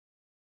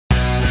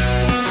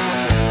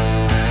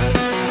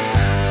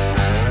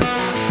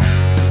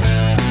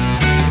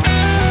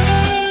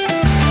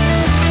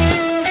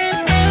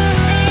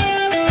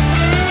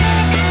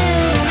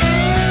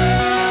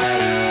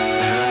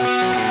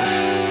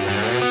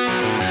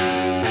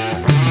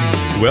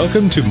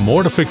Welcome to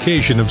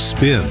Mortification of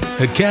Spin,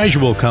 a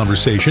casual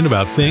conversation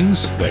about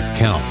things that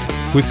count,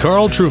 with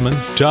Carl Trueman,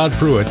 Todd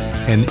Pruitt,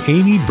 and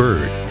Amy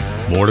Bird.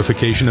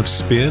 Mortification of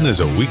Spin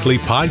is a weekly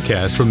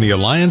podcast from the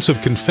Alliance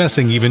of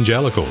Confessing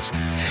Evangelicals.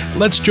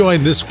 Let's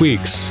join this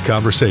week's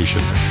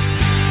conversation.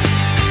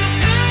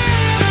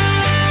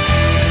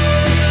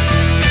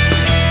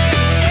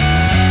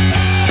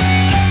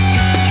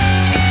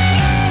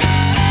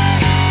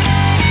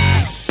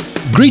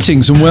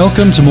 Greetings and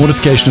welcome to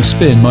Mortification of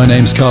Spin. My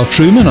name's Carl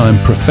Trueman.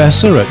 I'm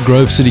professor at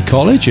Grove City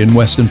College in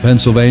Western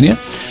Pennsylvania.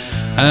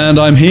 And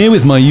I'm here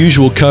with my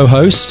usual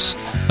co-hosts,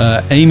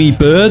 Amy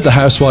Bird, the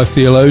housewife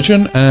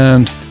theologian,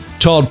 and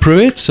Todd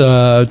Pruitt.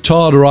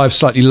 Todd arrived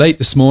slightly late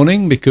this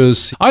morning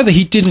because either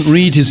he didn't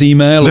read his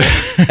email or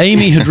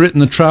Amy had written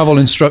the travel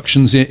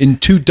instructions in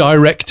too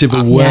directive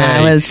a way.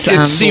 Yeah, it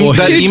seemed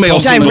that email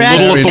seemed a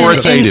little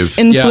authoritative.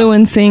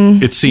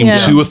 Influencing. It seemed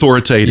too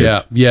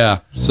authoritative. Yeah.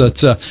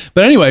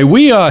 But anyway,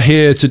 we are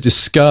here to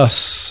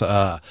discuss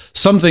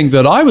something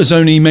that I was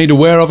only made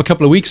aware of a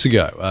couple of weeks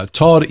ago.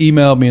 Todd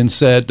emailed me and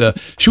said,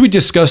 should we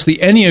discuss the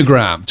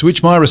Enneagram? To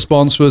which my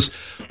response was,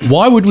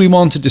 why would we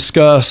want to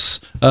discuss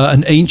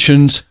an ancient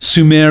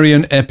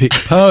Sumerian epic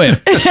poem?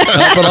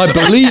 But I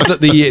believe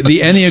that the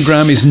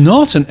Enneagram is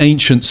not an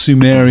ancient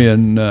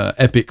Sumerian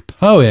epic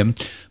poem,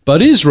 but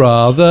is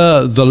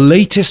rather the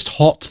latest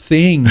hot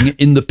thing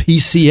in the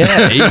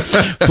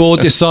PCA for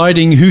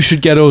deciding who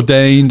should get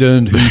ordained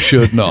and who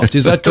should not.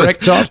 Is that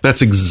correct, Todd?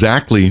 That's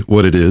exactly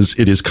what it is.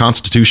 It is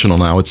constitutional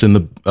now. It's in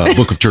the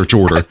Book of Church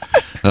Order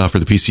for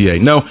the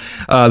PCA. No,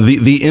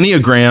 the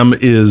Enneagram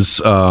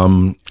is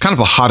kind of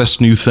the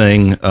hottest new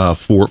thing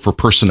for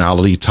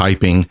personality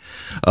typing.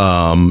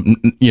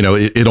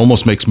 It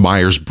almost makes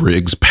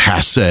Myers-Briggs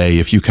passé,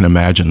 if you can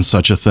imagine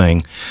such a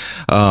thing.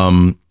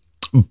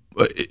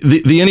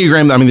 The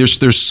Enneagram, I mean,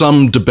 there's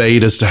some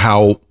debate as to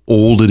how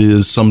old it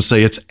is. Some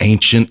say it's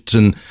ancient,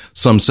 and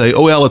some say,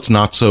 oh, well, it's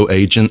not so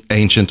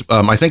ancient.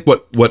 I think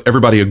what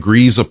everybody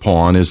agrees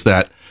upon is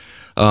that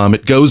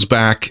it goes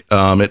back,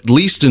 at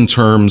least in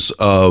terms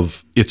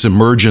of its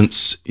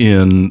emergence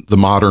in the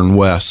modern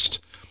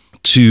West,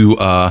 to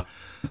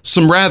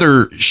some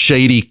rather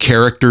shady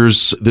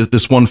characters.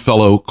 This one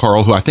fellow,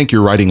 Carl, who I think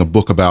you're writing a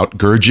book about,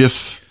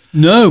 Gurdjieff.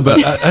 No,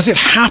 but as it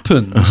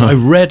happens, I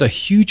read a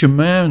huge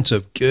amount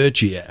of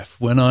Gurdjieff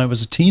when I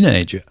was a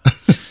teenager.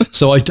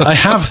 So I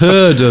have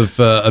heard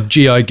of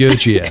G.I.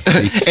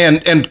 Gurdjieff.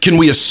 And can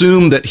we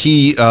assume that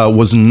he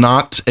was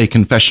not a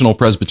confessional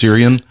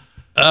Presbyterian?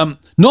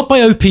 Not by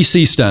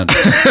OPC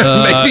standards.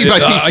 Maybe by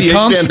PCA I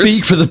can't standards.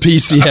 speak for the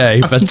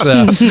PCA, but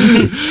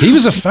he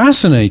was a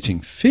fascinating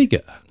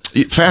figure.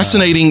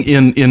 Fascinating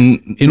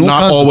in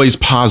not always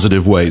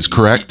positive ways,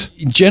 correct?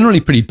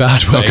 Generally pretty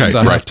bad ways, Okay,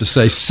 I have to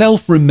say.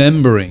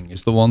 Self-remembering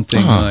is the one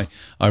thing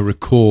I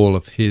recall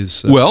of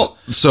his. Well,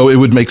 so it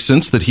would make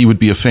sense that he would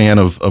be a fan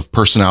of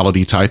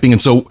personality typing.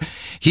 And so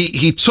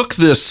he took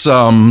this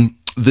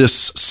this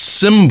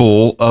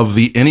symbol of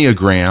the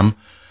Enneagram.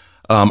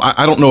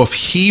 I don't know if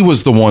he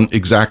was the one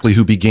exactly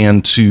who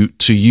began to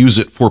use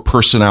it for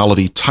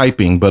personality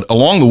typing, but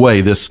along the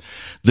way, this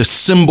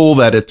symbol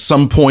that at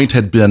some point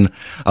had been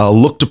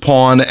looked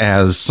upon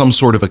as some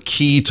sort of a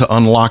key to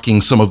unlocking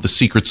some of the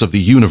secrets of the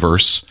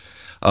universe.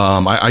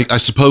 I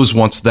suppose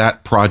once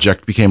that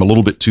project became a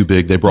little bit too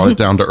big, they brought it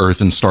down to earth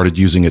and started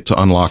using it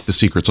to unlock the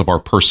secrets of our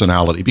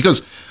personality.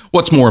 Because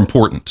what's more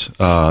important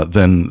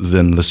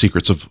than the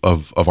secrets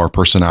of our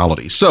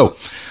personality? So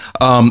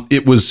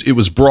it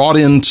was brought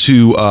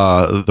into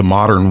the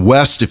modern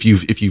West. If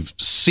you've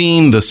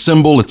seen the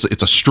symbol,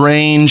 it's a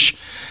strange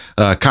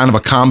kind of a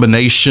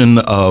combination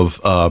of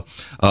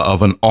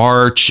an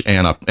arch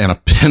and a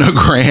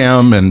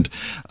pentagram, and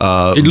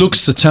it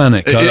looks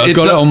satanic. I've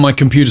got it on my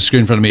computer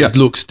screen in front of me. Yeah, it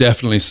looks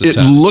definitely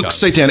satanic. It looks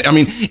satanic. I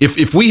mean,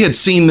 if we had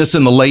seen this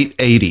in the late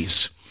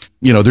 80s,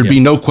 there'd be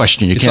no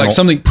question. It's like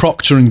something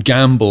Procter &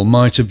 Gamble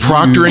might have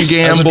used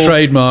as a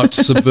trademark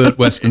to subvert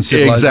Western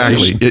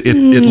civilization. Exactly.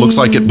 It looks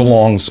like it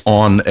belongs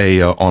on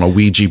a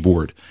Ouija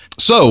board.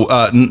 So,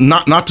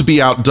 not to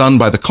be outdone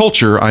by the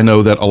culture, I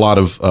know that a lot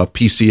of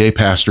PCA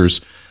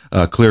pastors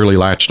clearly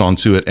latched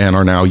onto it and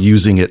are now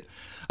using it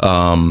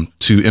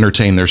to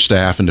entertain their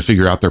staff and to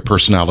figure out their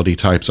personality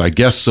types, I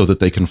guess, so that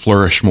they can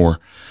flourish more.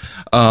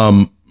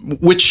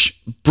 Which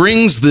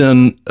brings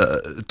then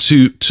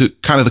to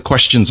kind of the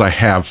questions I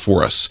have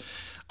for us.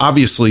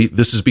 Obviously,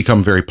 this has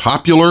become very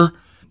popular.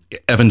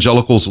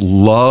 Evangelicals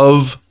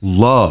love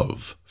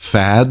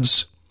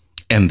fads,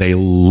 and they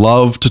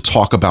love to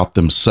talk about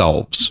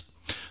themselves.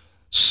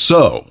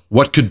 So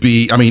what could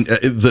be, I mean,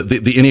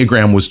 the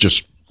Enneagram was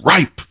just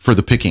ripe for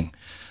the picking.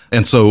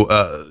 And so,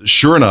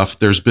 sure enough,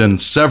 there's been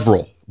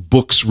several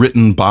books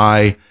written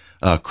by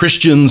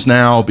Christians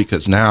now,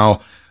 because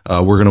now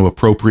we're going to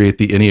appropriate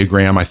the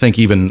Enneagram. I think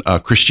even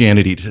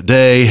Christianity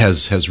Today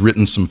has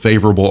written some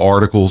favorable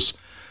articles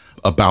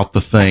about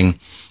the thing.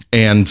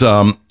 And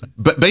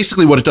but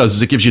basically what it does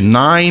is it gives you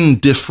 9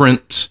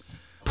 different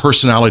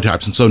personality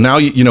types. And so now,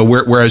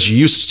 whereas you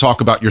used to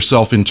talk about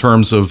yourself in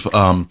terms of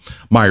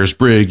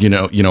Myers-Briggs,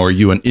 are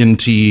you an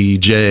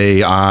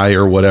NTJI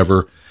or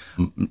whatever?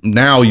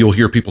 Now you'll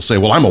hear people say,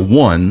 well, I'm a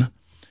 1,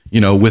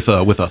 with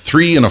a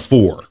 3 and a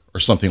 4 or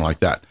something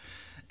like that.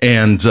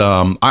 And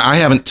I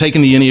haven't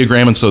taken the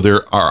Enneagram, and so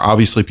there are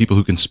obviously people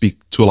who can speak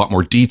to a lot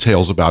more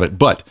details about it.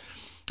 But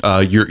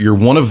you're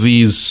one of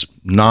these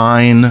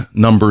 9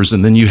 numbers,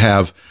 and then you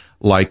have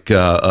like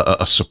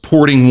a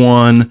supporting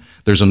one.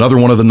 There's another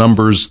one of the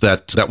numbers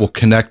that will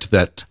connect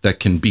that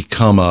can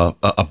become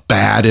a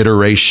bad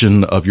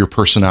iteration of your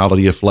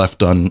personality if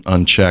left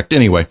unchecked.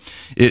 Anyway,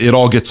 it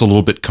all gets a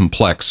little bit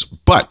complex.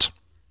 But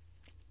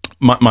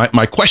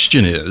my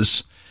question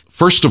is,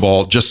 first of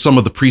all, just some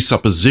of the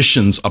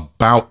presuppositions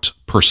about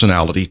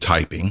personality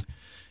typing.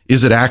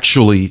 Is it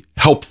actually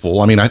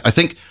helpful? I mean, I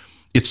think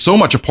it's so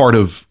much a part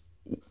of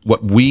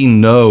what we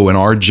know in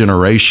our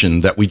generation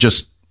that we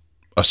just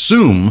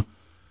assume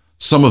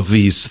some of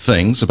these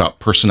things about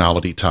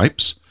personality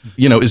types.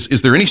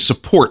 Is there any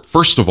support,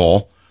 first of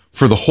all,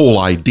 for the whole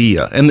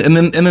idea? And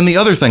then the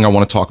other thing I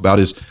want to talk about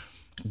is,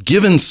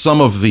 given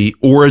some of the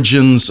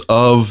origins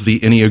of the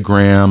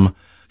Enneagram,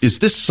 is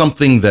this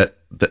something that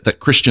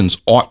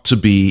Christians ought to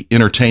be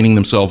entertaining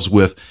themselves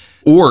with?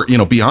 Or,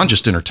 beyond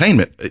just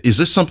entertainment, is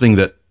this something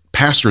that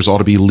pastors ought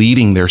to be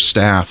leading their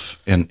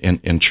staff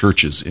and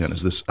churches in?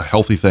 Is this a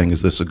healthy thing?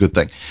 Is this a good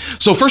thing?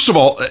 So first of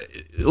all,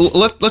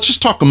 let's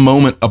just talk a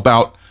moment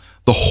about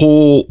the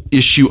whole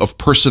issue of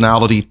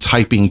personality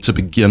typing to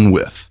begin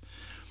with.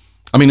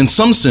 I mean, in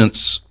some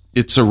sense,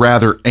 it's a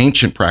rather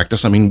ancient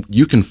practice. I mean,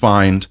 you can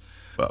find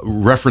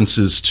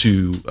references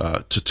to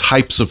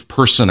types of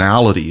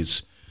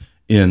personalities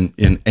in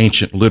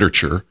ancient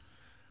literature.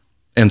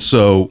 And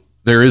so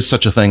there is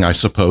such a thing, I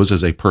suppose,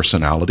 as a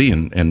personality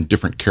and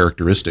different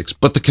characteristics.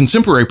 But the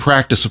contemporary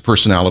practice of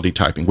personality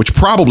typing, which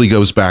probably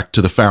goes back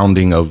to the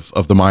founding of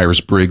the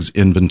Myers-Briggs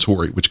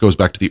inventory, which goes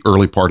back to the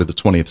early part of the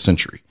 20th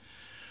century.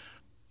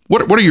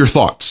 What are your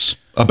thoughts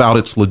about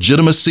its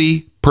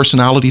legitimacy,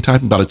 personality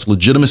typing, about its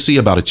legitimacy,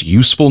 about its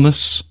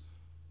usefulness?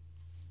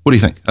 What do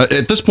you think?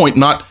 At this point,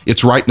 not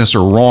its rightness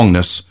or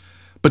wrongness,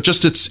 but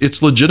just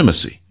its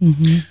legitimacy.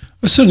 Mm-hmm.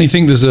 I certainly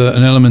think there's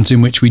an element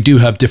in which we do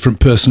have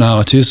different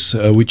personalities,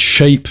 which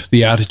shape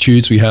the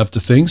attitudes we have to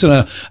things,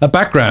 and a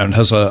background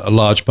has a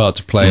large part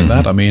to play in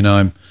that. I mean,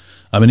 I'm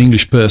an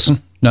English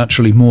person,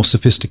 naturally more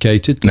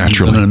sophisticated than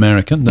an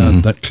American.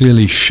 That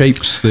clearly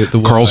shapes the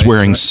Carl's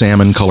wearing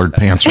salmon-colored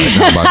pants right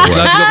now, by the way.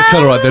 Glad you got the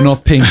color right. They're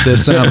not pink, they're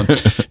salmon.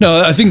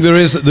 No, I think there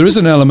is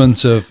an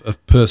element of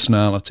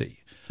personality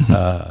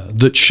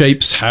that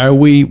shapes how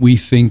we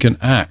think and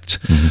act.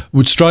 It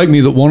would strike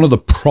me that one of the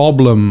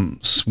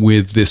problems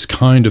with this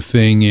kind of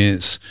thing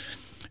is,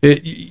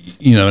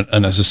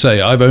 and as I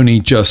say, I've only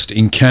just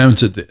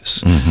encountered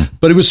this,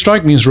 but it would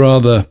strike me as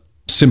rather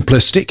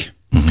simplistic.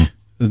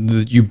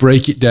 That you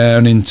break it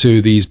down into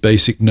these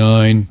basic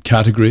 9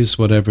 categories,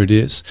 whatever it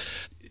is.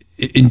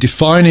 In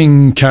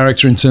defining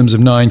character in terms of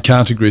 9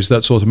 categories,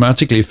 that's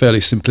automatically a fairly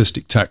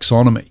simplistic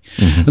taxonomy.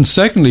 And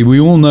secondly, we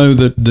all know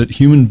that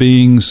human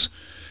beings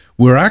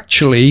were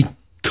actually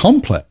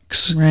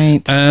complex.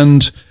 Right.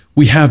 And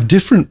we have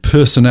different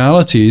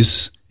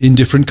personalities in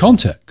different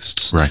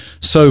contexts. Right.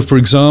 So, for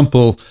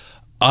example,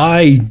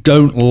 I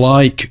don't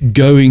like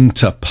going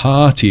to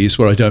parties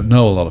where I don't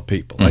know a lot of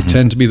people. I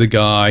tend to be the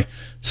guy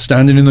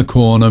standing in the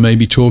corner,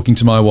 maybe talking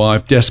to my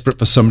wife, desperate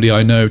for somebody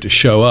I know to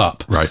show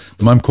up. Right.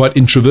 And I'm quite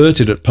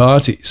introverted at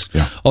parties.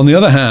 Yeah. On the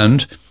other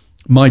hand,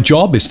 my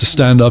job is to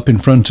stand up in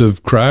front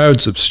of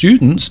crowds of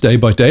students day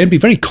by day and be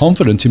very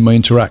confident in my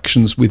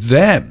interactions with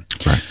them.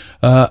 Right.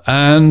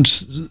 And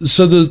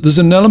so there's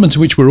an element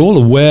in which we're all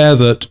aware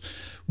that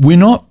we're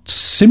not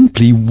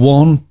simply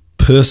one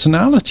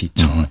personality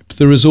type.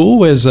 There is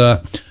always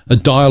a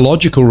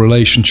dialogical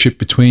relationship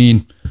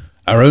between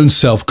our own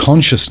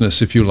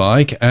self-consciousness, if you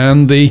like,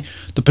 and the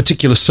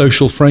particular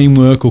social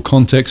framework or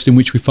context in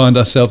which we find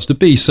ourselves to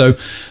be. So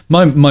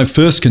my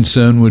first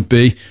concern would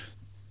be,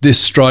 this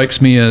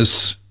strikes me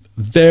as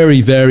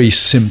very, very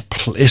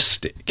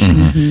simplistic.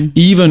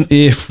 Even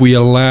if we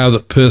allow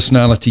that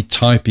personality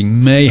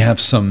typing may have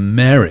some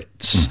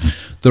merits,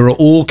 there are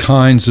all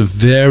kinds of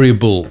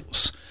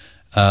variables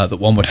that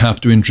one would have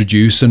to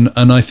introduce, and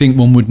I think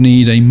one would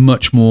need a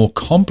much more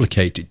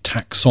complicated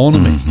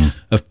taxonomy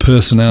of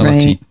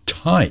personality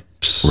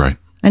types. Right.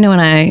 I know when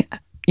I,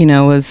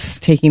 was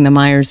taking the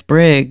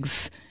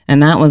Myers-Briggs,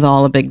 and that was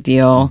all a big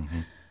deal,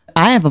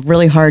 I have a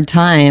really hard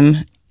time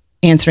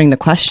answering the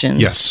questions.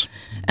 Yes.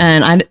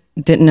 And I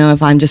didn't know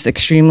if I'm just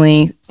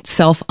extremely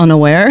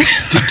self-unaware.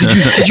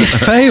 Did you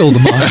fail the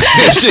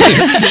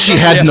Myers-Briggs? She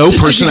had no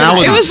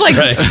personality. It was like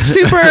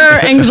super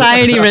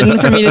anxiety ridden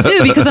for me to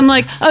do, because I'm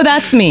like, oh,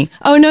 that's me.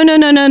 Oh,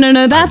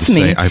 no, that's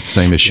me. I have the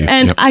same issue.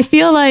 And I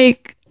feel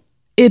like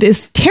it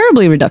is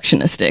terribly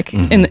reductionistic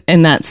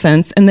in that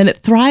sense, and that it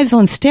thrives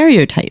on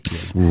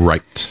stereotypes.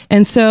 Right.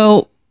 And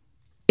so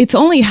it's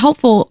only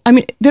helpful. I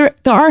mean, there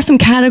are some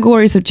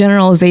categories of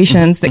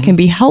generalizations that can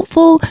be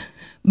helpful,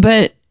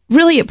 but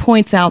really it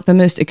points out the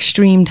most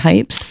extreme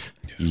types.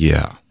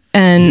 Yeah.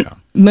 And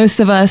most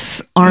of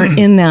us aren't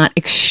in that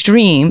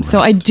extreme. Right. So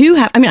I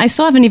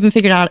still haven't even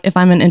figured out if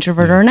I'm an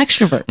introvert or an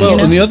extrovert. Well,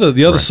 and the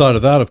other side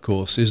of that, of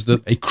course, is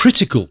that a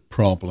critical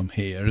problem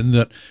here, in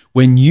that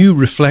when you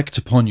reflect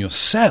upon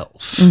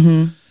yourself,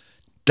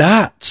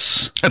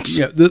 there's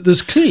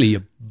clearly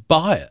a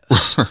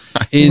bias.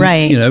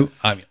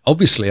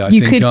 Obviously,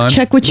 you could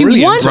check what you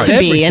want to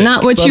be and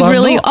not what you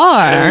really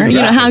are.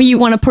 Exactly. How you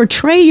want to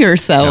portray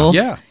yourself,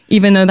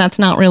 even though that's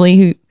not really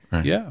who.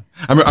 Right. Yeah,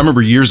 I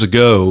remember years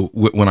ago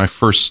when I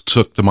first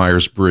took the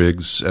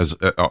Myers-Briggs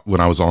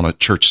when I was on a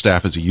church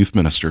staff as a youth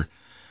minister.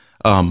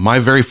 My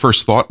very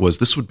first thought was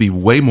this would be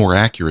way more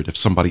accurate if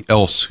somebody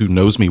else who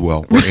knows me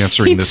well were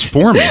answering this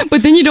for me.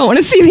 But then you don't want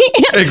to see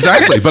the answers.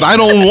 Exactly. But I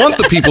don't want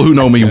the people who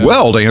know me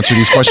well to answer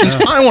these questions.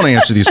 I want to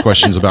answer these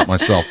questions about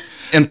myself.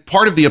 And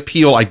part of the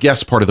appeal, I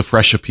guess, part of the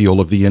fresh appeal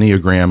of the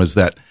Enneagram is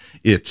that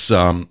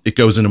it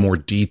goes into more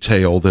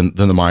detail than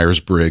the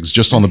Myers-Briggs,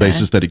 just on the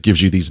basis that it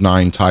gives you these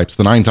 9 types.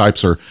 The 9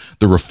 types are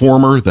the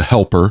reformer, the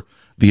helper,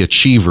 the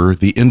achiever,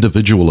 the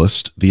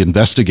individualist, the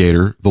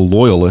investigator, the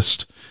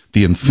loyalist,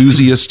 the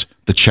enthusiast,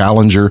 the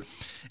challenger,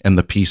 and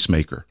the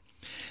peacemaker.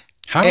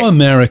 How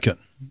American.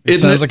 It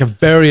sounds like a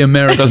very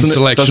American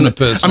selection of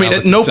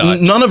personality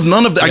types. None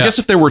of the, I guess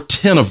if there were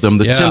 10 of them,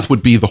 the 10th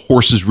would be the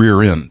horse's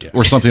rear end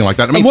or something like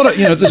that. I mean,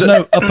 there's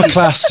no upper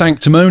class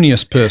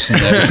sanctimonious person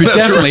there, which we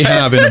definitely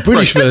have in a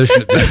British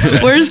version of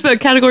this. Where's the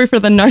category for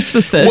the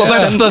narcissist? Well,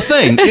 that's the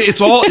thing.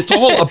 It's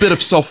all a bit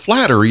of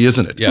self-flattery,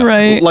 isn't it? Yeah.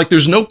 Right. Like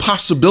there's no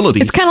possibility.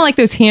 It's kind of like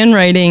those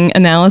handwriting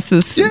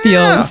analysis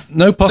deals.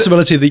 No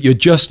possibility that you're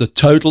just a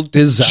total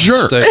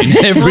disaster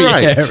in every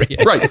area.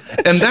 Right.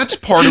 And that's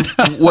part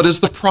of what is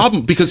the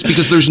problem, because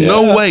there's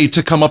no way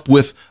to come up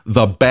with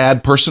the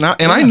bad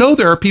personality. And I know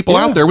there are people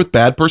out there with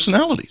bad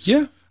personalities.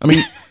 Yeah. I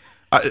mean,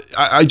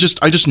 I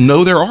just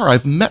know there are.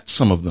 I've met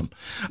some of them.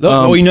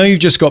 You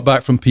just got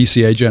back from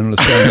PCA General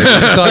Assembly. You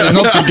decided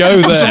not to go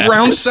there. I was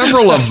around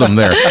several of them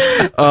there.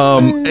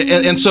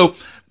 And so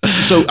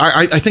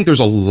I think there's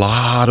a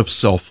lot of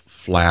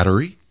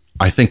self-flattery.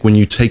 I think when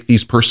you take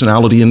these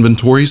personality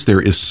inventories,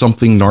 there is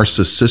something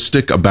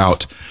narcissistic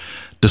about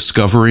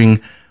discovering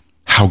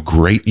how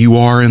great you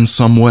are in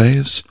some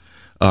ways,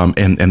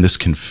 and this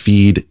can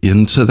feed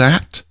into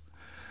that.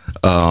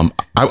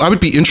 I would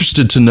be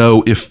interested to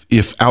know if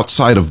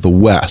outside of the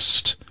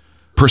West,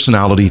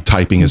 personality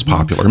typing is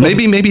popular.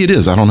 Maybe it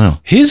is. I don't know.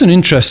 Here's an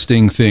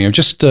interesting thing. I've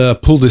just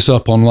pulled this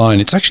up online.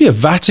 It's actually a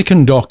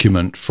Vatican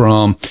document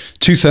from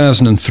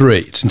 2003.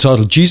 It's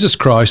entitled "Jesus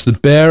Christ, the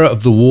Bearer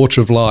of the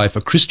Water of Life,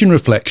 a Christian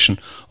Reflection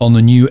on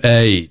the New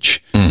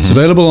Age." It's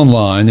available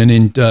online, and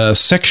in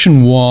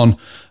section 1,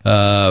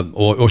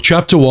 or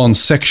chapter 1,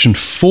 section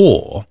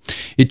 4,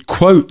 it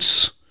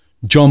quotes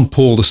John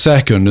Paul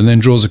II and then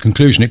draws a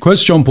conclusion. It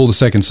quotes John Paul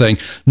II saying,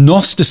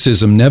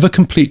 "Gnosticism never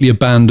completely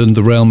abandoned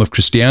the realm of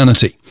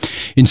Christianity.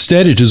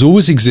 Instead, it has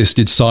always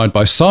existed side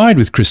by side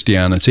with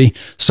Christianity,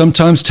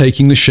 sometimes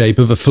taking the shape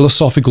of a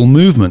philosophical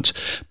movement,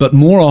 but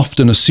more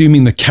often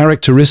assuming the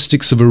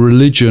characteristics of a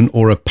religion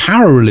or a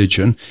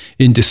para-religion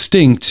in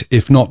distinct,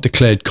 if not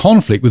declared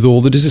conflict with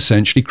all that is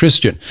essentially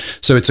Christian."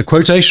 So it's a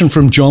quotation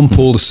from John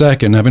Paul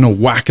II having a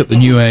whack at the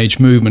New Age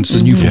movements,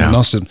 the new form of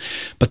Gnosticism.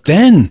 But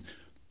then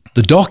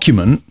the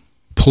document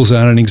pulls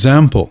out an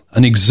example.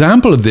 An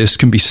example of this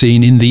can be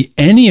seen in the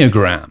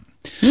Enneagram,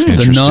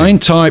 the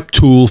 9-type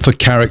tool for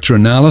character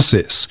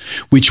analysis,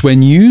 which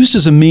when used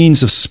as a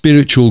means of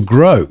spiritual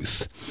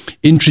growth,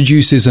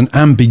 introduces an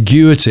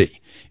ambiguity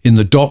in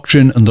the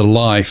doctrine and the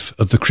life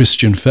of the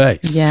Christian faith.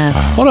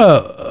 Yes. What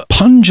a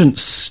pungent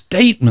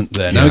statement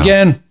there. Now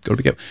again,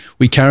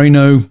 we carry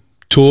no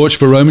torch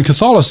for Roman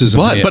Catholicism.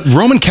 But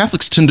Roman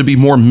Catholics tend to be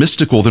more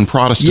mystical than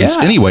Protestants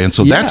anyway, and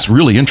so that's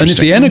really interesting.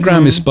 And if the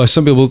Enneagram is by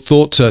some people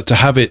thought to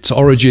have its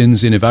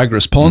origins in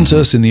Evagrius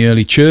Pontus, in the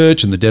early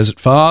church, and the Desert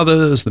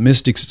Fathers, the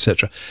mystics,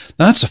 etc.,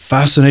 that's a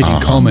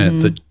fascinating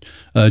comment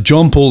that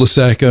John Paul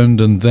II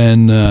and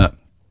then...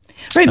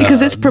 right,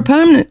 because its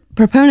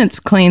proponents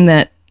claim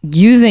that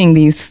using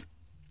these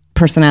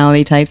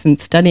personality types and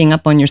studying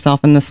up on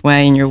yourself in this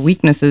way and your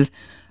weaknesses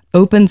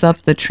opens up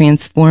the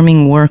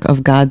transforming work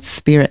of God's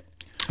Spirit.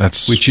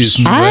 Which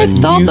is I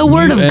thought the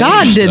Word of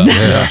God did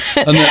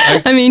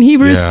that. I mean,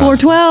 Hebrews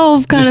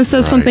 4:12 kind of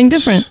says something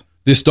different.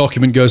 This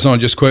document goes on,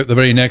 just quote the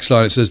very next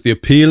line. It says, "The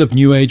appeal of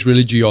New Age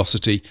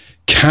religiosity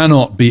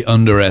cannot be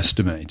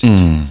underestimated."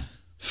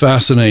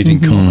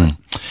 Fascinating comment.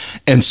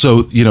 And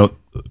so,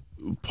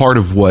 part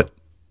of what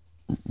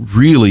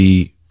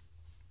really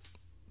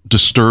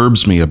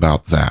disturbs me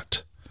about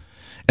that,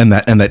 and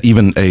that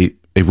even a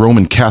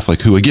Roman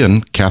Catholic, who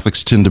again,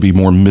 Catholics tend to be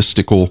more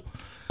mystical.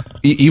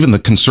 Even the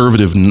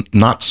conservative,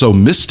 not so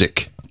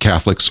mystic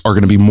Catholics are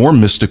going to be more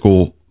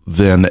mystical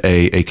than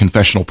a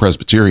confessional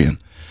Presbyterian.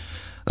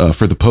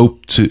 For the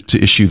Pope to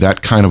issue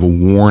that kind of a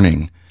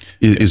warning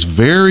is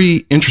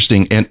very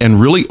interesting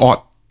and really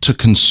ought to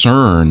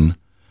concern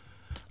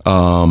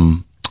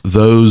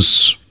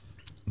those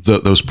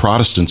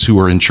Protestants who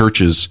are in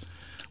churches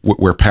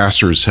where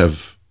pastors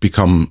have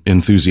become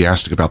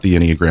enthusiastic about the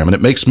Enneagram. And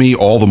it makes me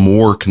all the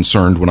more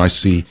concerned when I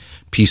see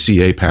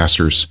PCA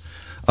pastors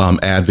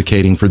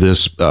advocating for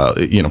this,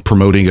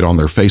 promoting it on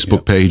their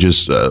Facebook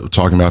pages,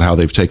 talking about how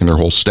they've taken their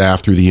whole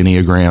staff through the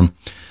Enneagram.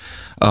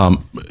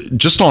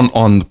 Just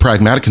on the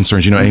pragmatic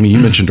concerns, Amy, you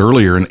mentioned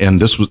earlier,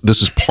 and this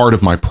is part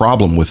of my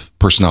problem with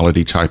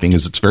personality typing,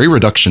 is it's very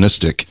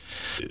reductionistic.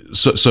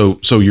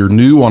 So you're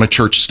new on a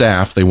church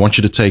staff. They want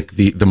you to take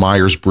the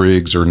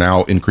Myers-Briggs, or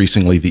now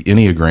increasingly the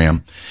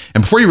Enneagram,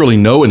 and before you really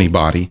know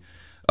anybody,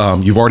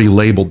 you've already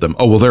labeled them.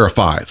 Oh, well, they're a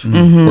 5,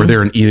 or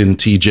they're an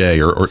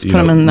ENTJ, or put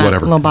them in that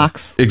whatever little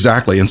box.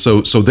 Exactly, and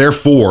so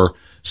therefore,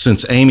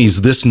 since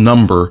Amy's this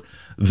number,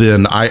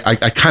 then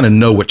I kind of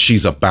know what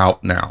she's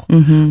about now.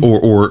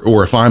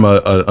 Or if I'm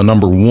a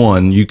number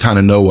 1, you kind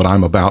of know what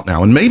I'm about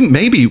now. And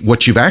maybe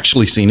what you've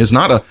actually seen is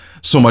not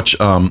so much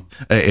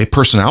a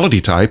personality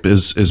type,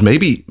 is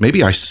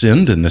maybe I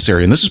sinned in this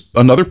area. And this is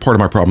another part of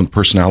my problem with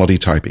personality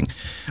typing.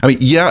 I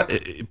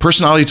mean,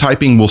 personality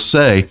typing will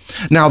say,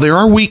 now there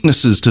are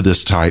weaknesses to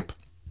this type,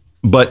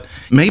 but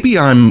maybe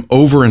I'm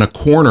over in a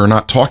corner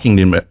not talking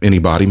to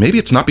anybody. Maybe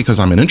it's not because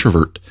I'm an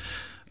introvert.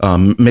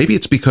 Maybe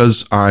it's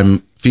because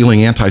I'm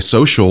feeling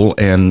antisocial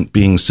and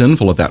being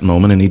sinful at that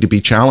moment and need to be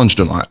challenged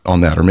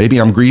on that. Or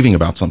maybe I'm grieving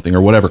about something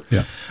or whatever.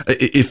 Yeah.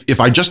 If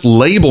I just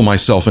label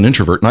myself an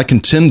introvert, and I can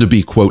tend to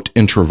be, quote,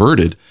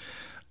 introverted,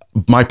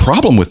 my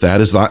problem with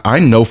that is that I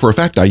know for a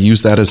fact I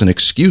use that as an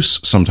excuse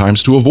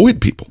sometimes to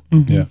avoid people.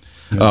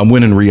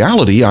 When in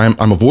reality,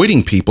 I'm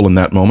avoiding people in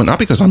that moment, not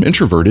because I'm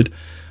introverted,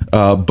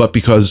 but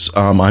because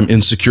I'm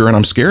insecure and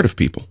I'm scared of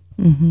people.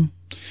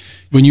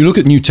 When you look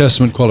at New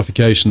Testament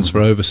qualifications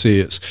for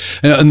overseers,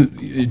 and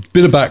a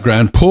bit of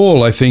background,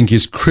 Paul, I think,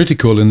 is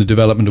critical in the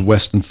development of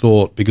Western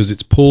thought, because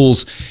it's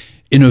Paul's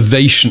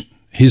innovation,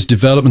 his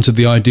development of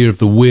the idea of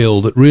the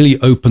will, that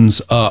really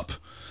opens up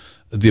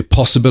the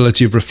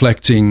possibility of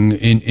reflecting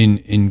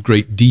in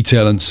great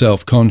detail and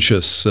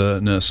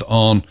self-consciousness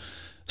on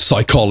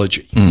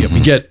psychology. We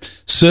get,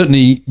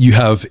 certainly you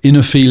have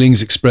inner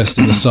feelings expressed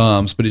in the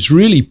Psalms, but it's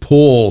really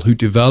Paul who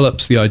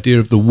develops the idea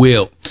of the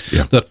will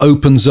that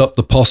opens up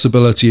the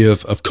possibility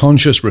of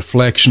conscious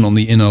reflection on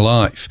the inner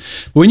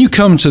life. When you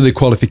come to the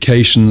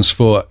qualifications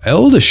for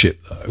eldership,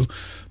 though,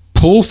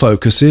 Paul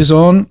focuses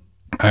on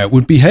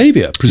outward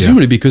behavior,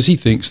 presumably because he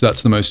thinks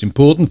that's the most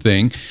important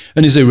thing,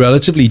 and is a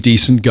relatively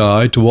decent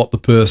guide to what the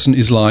person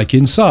is like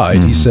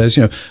inside. He says,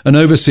 an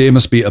overseer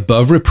must be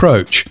above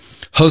reproach,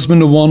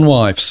 husband of one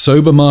wife,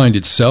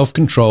 sober-minded,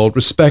 self-controlled,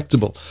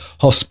 respectable,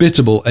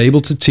 hospitable, able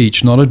to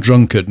teach, not a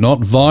drunkard, not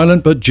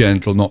violent but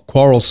gentle, not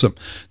quarrelsome,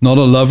 not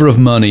a lover of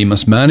money,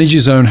 must manage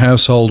his own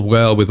household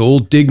well with all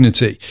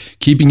dignity,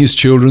 keeping his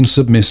children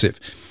submissive.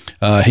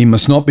 He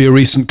must not be a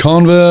recent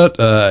convert,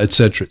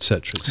 etc.,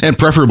 etc. And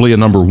preferably a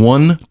number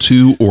 1,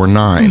 2, or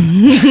 9.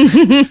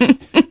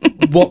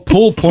 What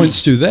Paul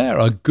points to there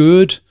are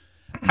good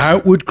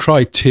outward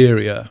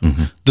criteria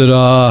that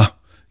are,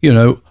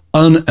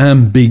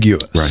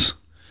 unambiguous.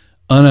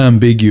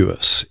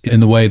 Unambiguous in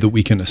the way that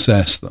we can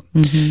assess them.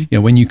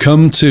 When you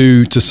come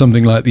to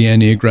something like the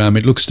Enneagram,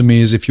 it looks to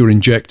me as if you're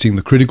injecting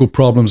the critical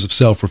problems of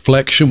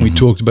self-reflection we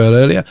talked about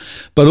earlier,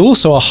 but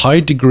also a high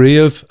degree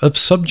of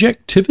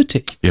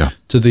subjectivity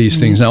to these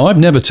things. Now, I've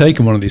never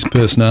taken one of these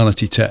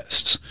personality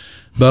tests,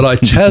 but I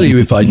tell you,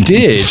 if I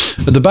did,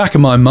 at the back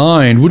of my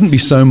mind wouldn't be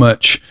so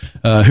much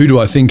who do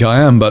I think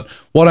I am, but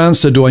what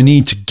answer do I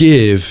need to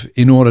give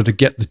in order to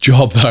get the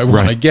job that I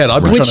want to get?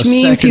 I've been Which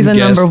means he's a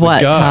number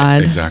what,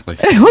 Todd? Exactly.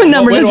 What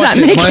number does that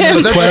make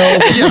him? 12?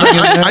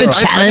 The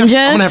challenger?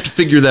 I'm going to have to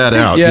figure that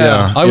out.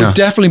 I would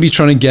definitely be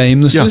trying to game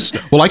the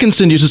system. Well, I can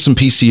send you to some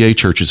PCA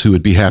churches who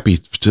would be happy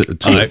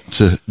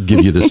to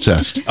give you this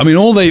test. I mean,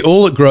 all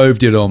that Grove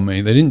did on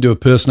me, they didn't do a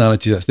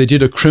personality test. They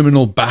did a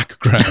criminal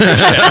background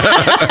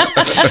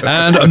check.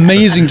 And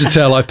amazing to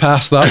tell, I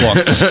passed that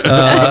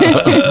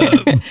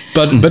one.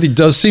 But it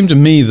does seem to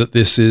me that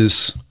this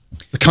is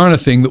the kind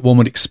of thing that one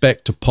would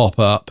expect to pop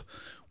up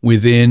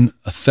within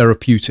a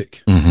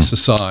therapeutic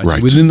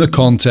society, within the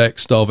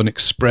context of an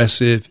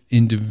expressive,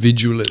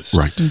 individualist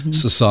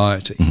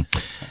society.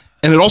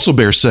 And it also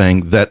bears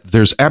saying that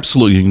there's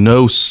absolutely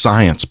no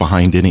science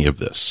behind any of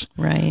this.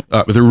 Right.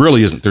 There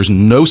really isn't. There's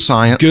no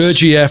science.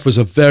 GurdjieffWe're was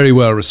a very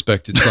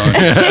well-respected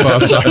scientist, as far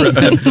as I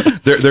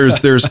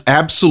remember. There's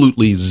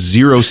absolutely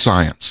zero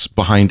science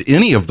behind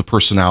any of the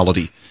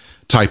personality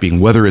typing,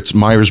 whether it's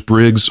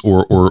Myers-Briggs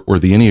or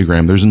the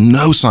Enneagram. There's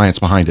no science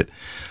behind it.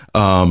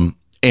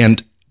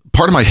 And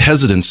part of my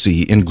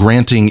hesitancy in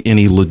granting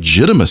any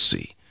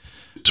legitimacy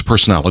to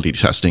personality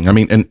testing, I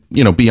mean, and,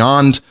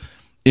 beyond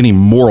any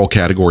moral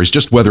categories,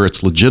 just whether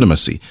it's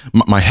legitimacy,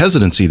 my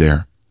hesitancy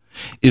there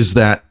is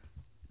that,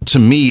 to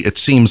me, it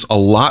seems a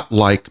lot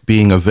like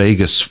being a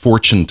Vegas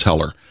fortune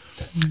teller.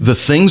 The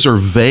things are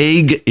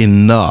vague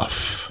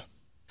enough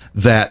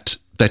that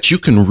you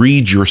can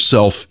read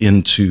yourself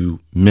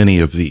into many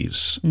of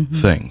these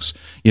things.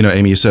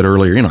 Amy, you said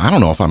earlier, I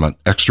don't know if I'm an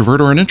extrovert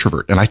or an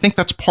introvert. And I think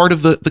that's part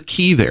of the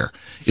key there,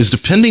 is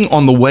depending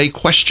on the way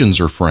questions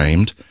are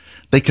framed,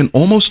 they can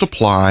almost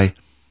apply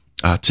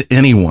to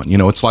anyone.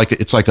 It's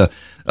like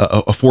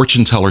a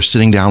fortune teller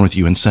sitting down with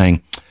you and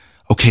saying,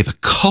 okay, the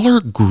color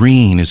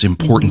green is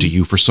important to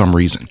you for some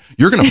reason.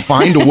 You're going to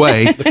find a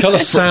way. The color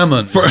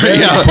salmon.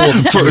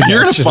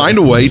 You're going to find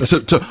a way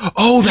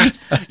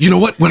that, you know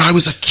what, when I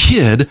was a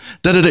kid,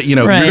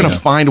 you're going to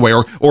find a way,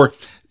 or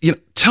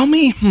tell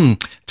me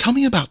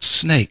about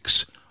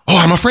snakes. Oh,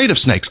 I'm afraid of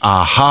snakes.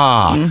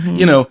 Aha.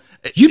 Mm-hmm.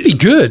 You'd be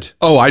good.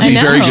 Oh, I'd be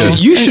very good.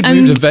 You should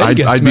move to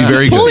Vegas. I'd be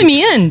very good. Pulling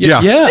me in.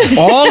 Yeah.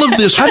 All of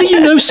this. How do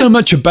you know so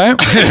much about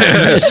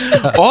this?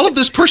 All of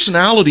this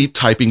personality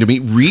typing to me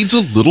reads a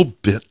little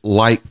bit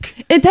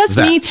like it does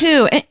that. me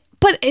too.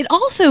 But it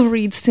also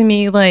reads to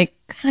me like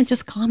kind of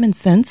just common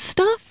sense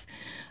stuff.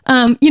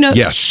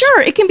 Yes.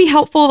 Sure, it can be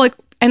helpful.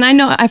 And I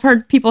know I've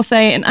heard people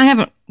say, and I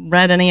haven't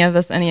read any of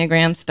this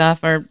Enneagram stuff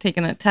or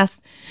taken a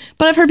test,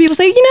 but I've heard people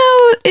say,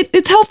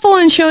 it's helpful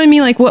in showing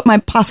me like what my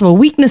possible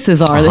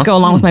weaknesses are that go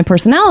along with my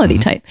personality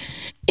type.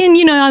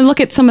 And, I look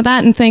at some of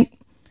that and think,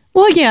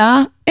 well,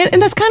 yeah.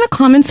 And that's kind of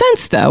common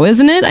sense though,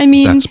 isn't it? I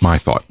mean, that's my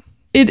thought.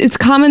 It's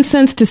common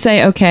sense to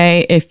say,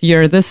 okay, if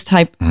you're this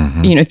type,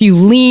 if you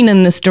lean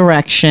in this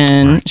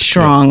direction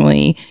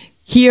strongly,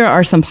 here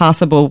are some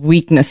possible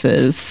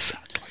weaknesses.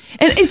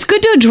 And it's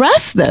good to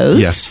address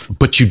those. Yes,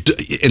 but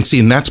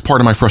and that's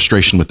part of my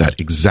frustration with that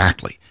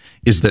exactly,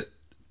 is that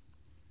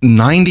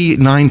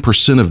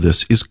 99% of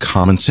this is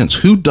common sense.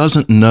 Who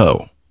doesn't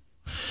know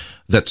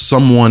that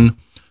someone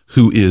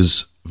who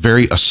is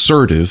very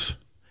assertive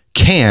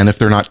can, if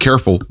they're not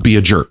careful, be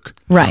a jerk?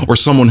 Right. Or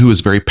someone who is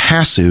very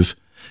passive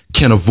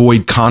can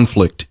avoid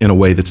conflict in a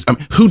way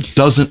who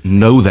doesn't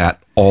know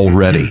that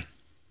already?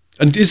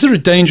 And is there a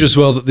danger as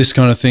well that this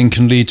kind of thing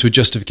can lead to a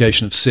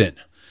justification of sin?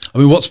 I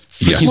mean, what's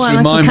flicking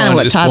through my mind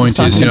at this point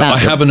is, I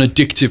have an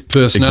addictive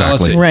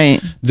personality. Exactly. Right.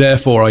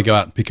 Therefore, I go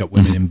out and pick up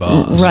women in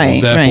bars.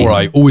 Right. Therefore,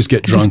 I always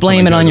get drunk. Just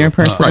blame it on your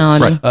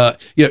personality. Right.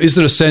 Is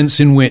there a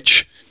sense in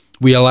which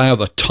we allow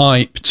the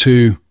type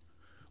to...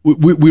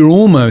 We're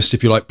almost,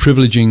 if you like,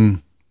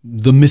 privileging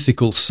the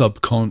mythical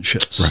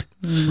subconscious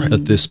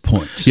at this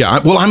point. Yeah,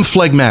 I'm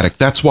phlegmatic.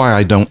 That's why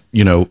I don't,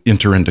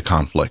 enter into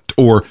conflict.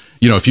 Or,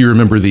 if you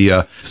remember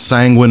the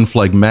sanguine,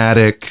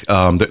 phlegmatic,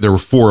 there were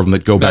 4 of them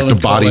that go back to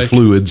body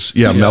fluids.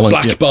 Yeah,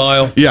 black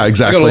bile. Yeah,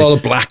 exactly. I got a lot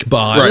of black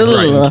bile.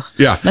 Right.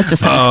 Yeah. That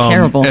just sounds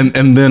terrible.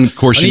 And then, of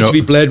course, I need to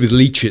be bled with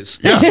leeches.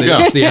 That's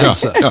the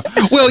answer. Yeah.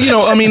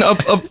 Well, I mean,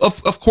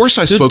 of course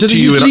I spoke to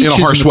you in a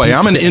harsh way.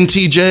 I'm an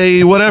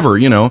NTJ, whatever,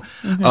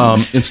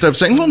 instead of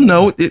saying, well,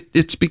 no,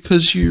 it's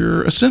because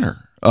you're a sinner.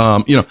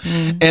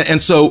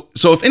 And so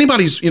if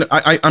anybody's,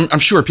 I'm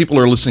sure people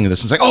are listening to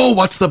this and saying, oh,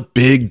 what's the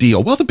big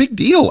deal? Well, the big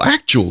deal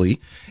actually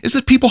is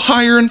that people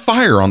hire and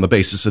fire on the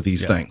basis of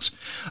these things.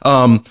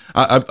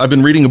 I've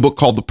been reading a book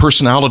called The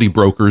Personality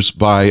Brokers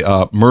by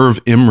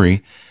Merve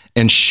Emre,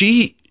 and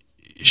she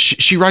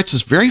writes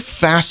this very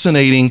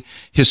fascinating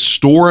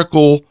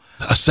historical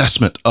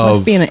assessment of...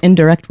 Must be in an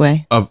indirect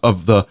way.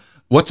 Of the...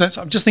 What's that?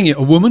 So I'm just thinking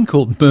a woman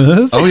called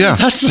Merve. Oh yeah,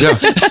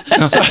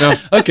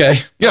 okay.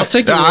 Yeah, I'll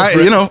take it.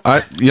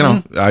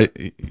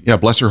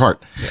 Bless her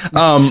heart.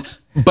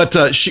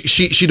 But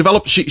she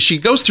developed. She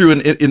goes through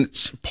and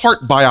it's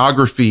part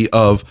biography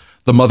of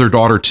the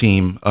mother-daughter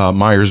team,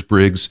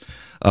 Myers-Briggs,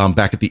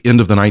 back at the end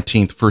of the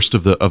 19th, first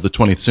of the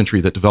 20th century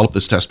that developed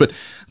this test. But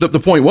the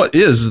point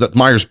is that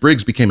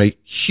Myers-Briggs became a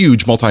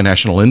huge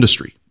multinational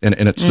industry, and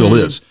it still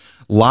is.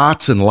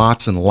 Lots and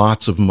lots and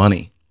lots of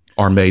money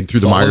are made through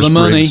the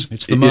Myers-Briggs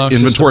It's the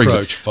Marxist inventory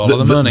approach.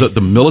 Follow the money.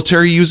 The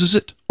military uses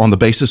it on the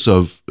basis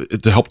of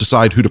to help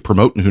decide who to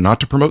promote and who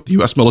not to promote. The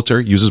U.S.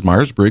 military uses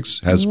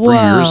Myers-Briggs, has for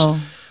years.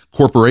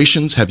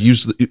 Corporations have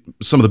used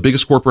some of the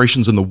biggest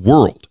corporations in the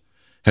world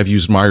have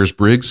used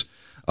Myers-Briggs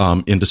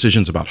in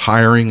decisions about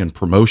hiring and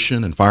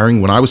promotion and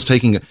firing. When I was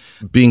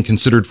being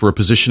considered for a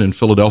position in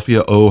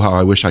Philadelphia, oh, how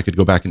I wish I could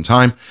go back in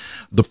time.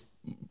 The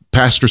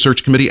pastor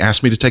search committee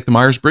asked me to take the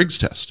Myers-Briggs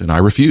test, and I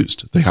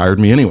refused. They hired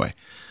me anyway.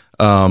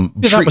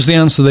 That was the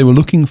answer they were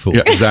looking for.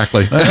 Yeah,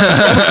 exactly.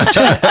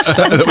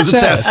 That was a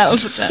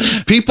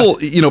test.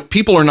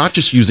 People are not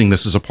just using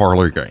this as a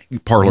parlor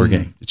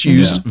game. It's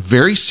used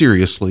very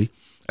seriously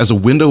as a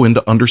window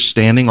into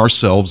understanding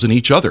ourselves and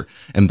each other.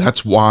 And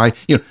that's why,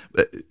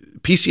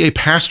 PCA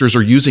pastors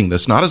are using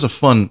this not as a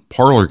fun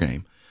parlor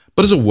game,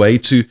 but as a way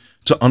to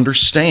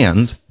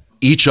understand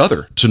each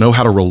other, to know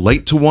how to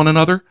relate to one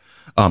another,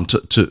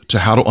 to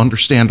how to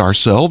understand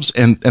ourselves.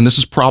 And this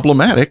is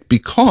problematic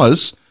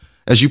because,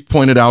 as you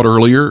pointed out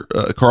earlier,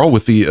 Carl,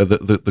 with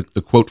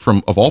the quote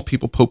from, of all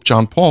people, Pope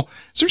John Paul,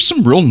 there's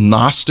some real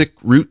Gnostic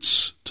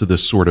roots to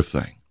this sort of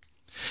thing.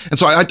 And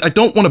so I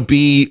don't want to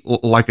be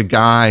like a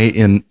guy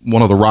in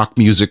one of the rock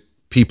music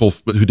people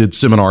who did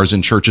seminars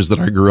in churches that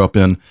I grew up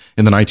in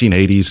the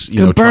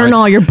 1980s. Burn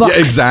all your books. Yeah,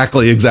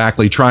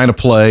 exactly. Trying to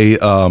play,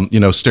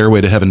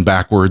 Stairway to Heaven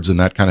backwards and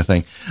that kind of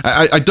thing.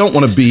 I don't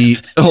want to be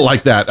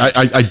like that.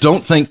 I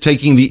don't think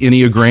taking the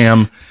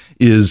Enneagram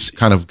is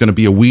kind of going to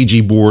be a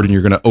Ouija board and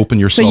you're going to open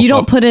yourself up. So you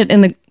don't put it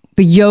in the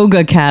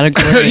yoga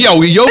category. Yeah,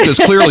 yoga is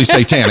clearly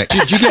satanic.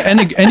 Did you get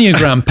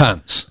Enneagram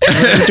pants?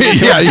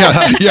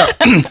 Yeah.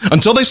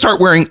 Until they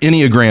start wearing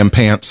Enneagram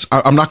pants,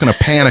 I'm not going to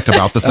panic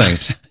about the thing.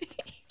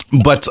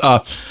 But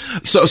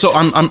so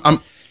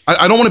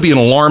I don't want to be an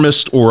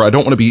alarmist, or I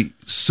don't want to be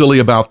silly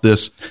about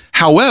this.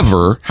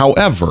 However,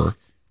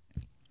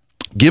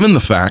 given the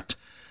fact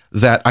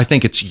that I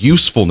think its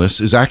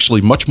usefulness is actually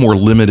much more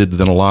limited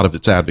than a lot of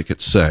its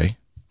advocates say,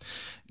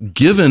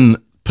 given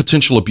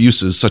potential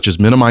abuses such as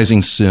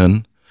minimizing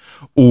sin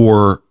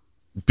or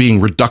being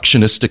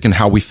reductionistic in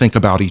how we think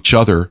about each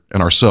other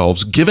and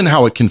ourselves, given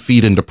how it can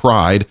feed into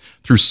pride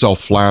through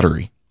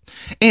self-flattery,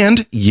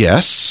 and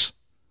yes,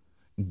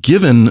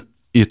 given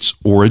its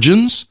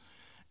origins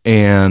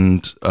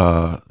and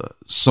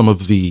some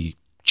of the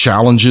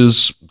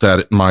challenges that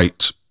it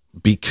might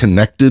be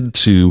connected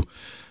to,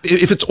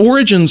 if its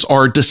origins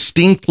are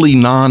distinctly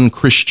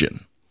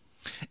non-Christian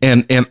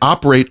and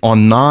operate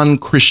on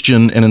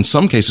non-Christian and in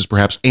some cases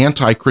perhaps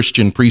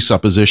anti-Christian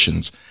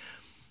presuppositions,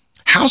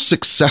 how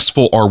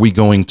successful are we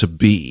going to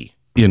be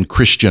in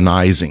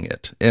Christianizing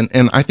it?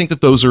 And I think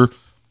that those are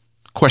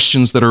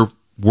questions that are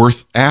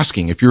worth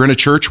asking. If you're in a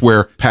church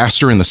where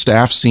pastor and the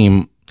staff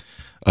seem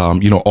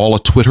all a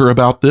Twitter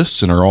about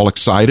this and are all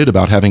excited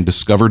about having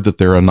discovered that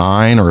they're a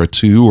 9 or a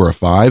 2 or a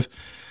 5,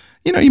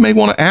 you may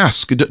want to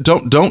ask.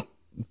 Don't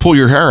pull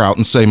your hair out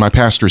and say, my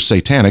pastor is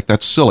satanic.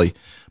 That's silly.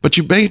 But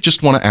you may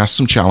just want to ask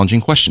some challenging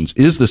questions.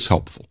 Is this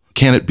helpful?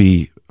 Can it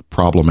be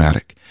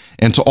problematic?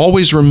 And to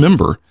always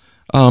remember,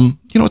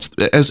 it's,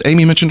 as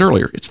Amy mentioned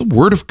earlier, it's the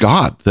Word of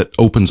God that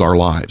opens our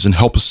lives and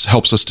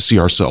helps us to see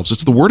ourselves.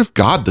 It's the Word of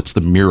God that's the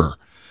mirror.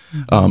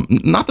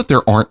 Not that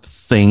there aren't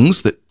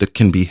things that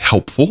can be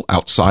helpful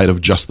outside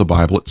of just the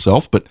Bible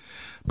itself, but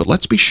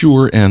let's be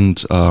sure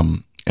and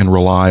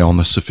rely on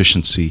the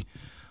sufficiency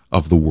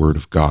of the Word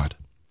of God.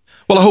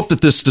 Well, I hope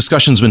that this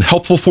discussion's been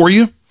helpful for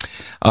you.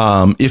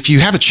 If you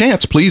have a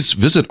chance, please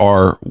visit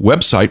our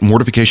website,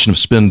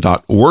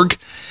 mortificationofspin.org.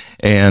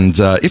 And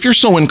if you're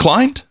so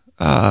inclined,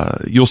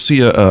 you'll see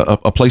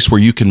a place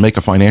where you can make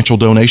a financial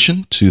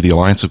donation to the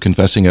Alliance of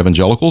Confessing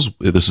Evangelicals.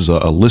 This is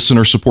a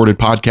listener-supported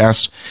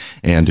podcast,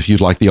 and if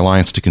you'd like the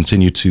Alliance to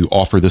continue to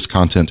offer this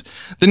content,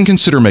 then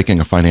consider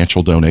making a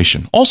financial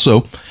donation.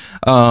 Also,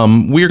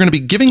 we are going to be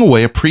giving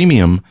away a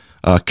premium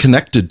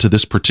connected to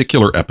this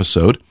particular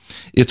episode.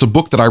 It's a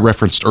book that I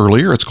referenced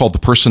earlier. It's called The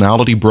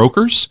Personality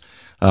Brokers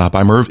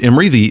by Merve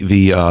Emre.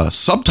 The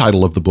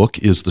subtitle of the book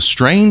is The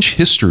Strange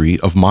History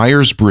of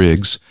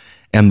Myers-Briggs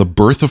and the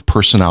Birth of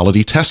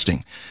Personality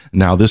Testing.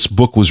 Now, this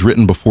book was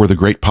written before the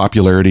great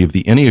popularity of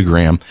the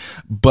Enneagram,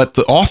 but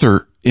the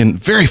author, in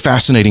very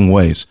fascinating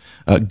ways,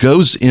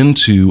 goes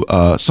into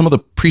some of the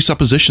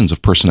presuppositions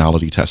of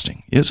personality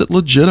testing. Is it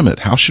legitimate?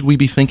 How should we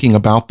be thinking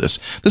about this?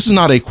 This is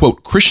not a,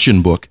 quote,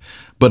 Christian book,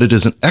 but it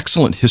is an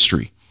excellent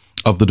history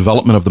of the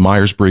development of the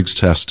Myers-Briggs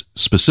test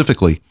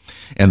specifically,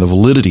 and the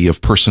validity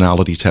of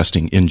personality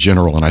testing in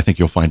general. And I think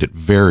you'll find it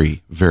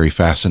very, very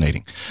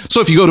fascinating. So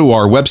if you go to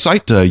our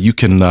website, you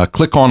can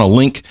click on a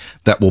link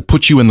that will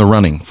put you in the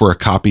running for a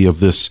copy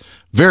of this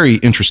very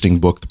interesting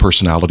book, The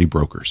Personality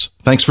Brokers.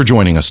 Thanks for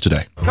joining us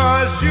today.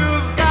 'Cause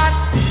you've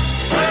got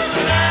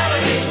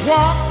personality,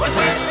 walk with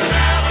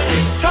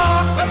personality,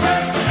 talk with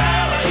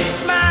personality,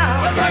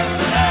 smile with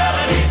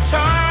personality,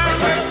 charm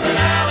with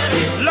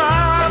personality,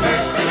 love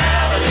with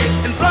personality,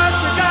 and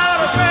plus you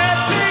got a great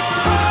big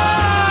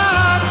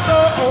heart. So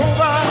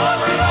over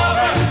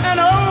and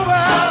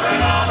over,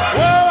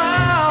 oh,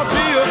 I'll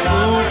be a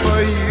fool for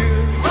you.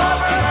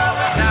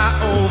 Now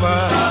over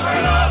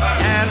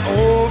and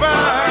over,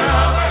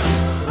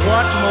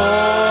 what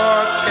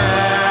more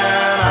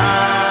can I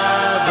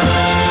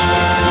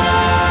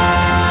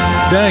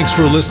do? Thanks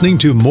for listening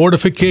to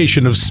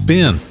Mortification of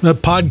Spin, a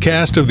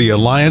podcast of the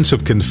Alliance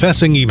of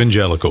Confessing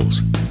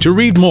Evangelicals. To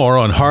read more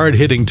on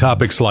hard-hitting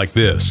topics like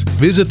this,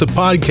 visit the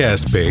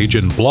podcast page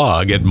and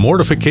blog at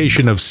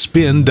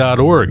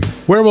mortificationofspin.org,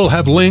 where we'll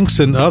have links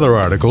and other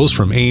articles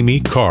from Amy,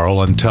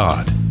 Carl, and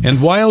Todd. And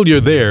while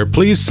you're there,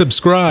 please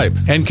subscribe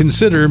and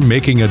consider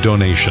making a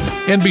donation.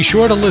 And be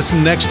sure to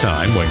listen next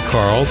time when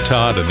Carl,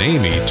 Todd, and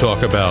Amy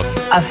talk about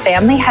a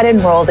family had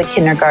enrolled a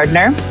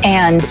kindergartner,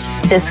 and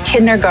this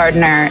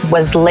kindergartner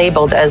was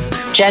labeled as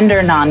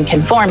gender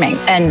non-conforming.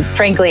 And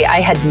frankly,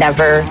 I had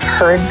never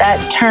heard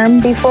that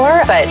term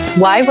before, but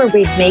why were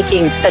we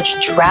making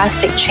such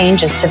drastic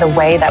changes to the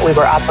way that we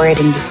were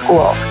operating the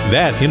school?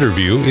 That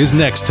interview is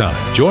next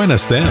time. Join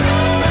us then.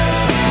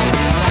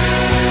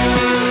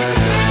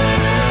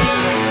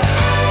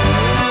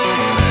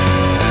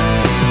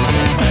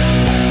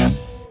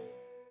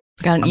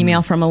 Got an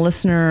email from a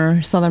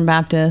listener, Southern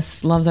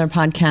Baptist, loves our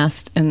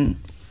podcast, and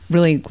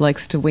really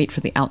likes to wait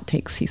for the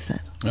outtakes, he said.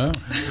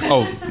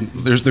 Oh,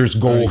 there's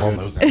gold on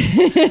those.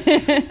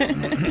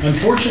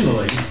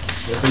 Unfortunately,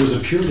 there was a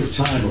period of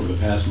time over the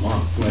past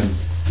month when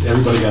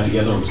everybody got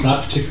together. It was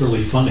not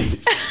particularly funny.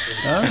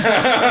 I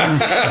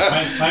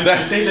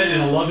say that in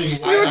a loving way.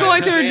 We were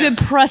going through a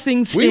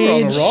depressing stage. We were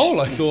on a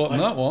roll, I thought, in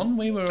that one.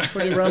 We were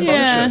pretty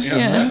rambunctious.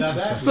 Yeah.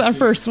 It's our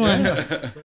first one.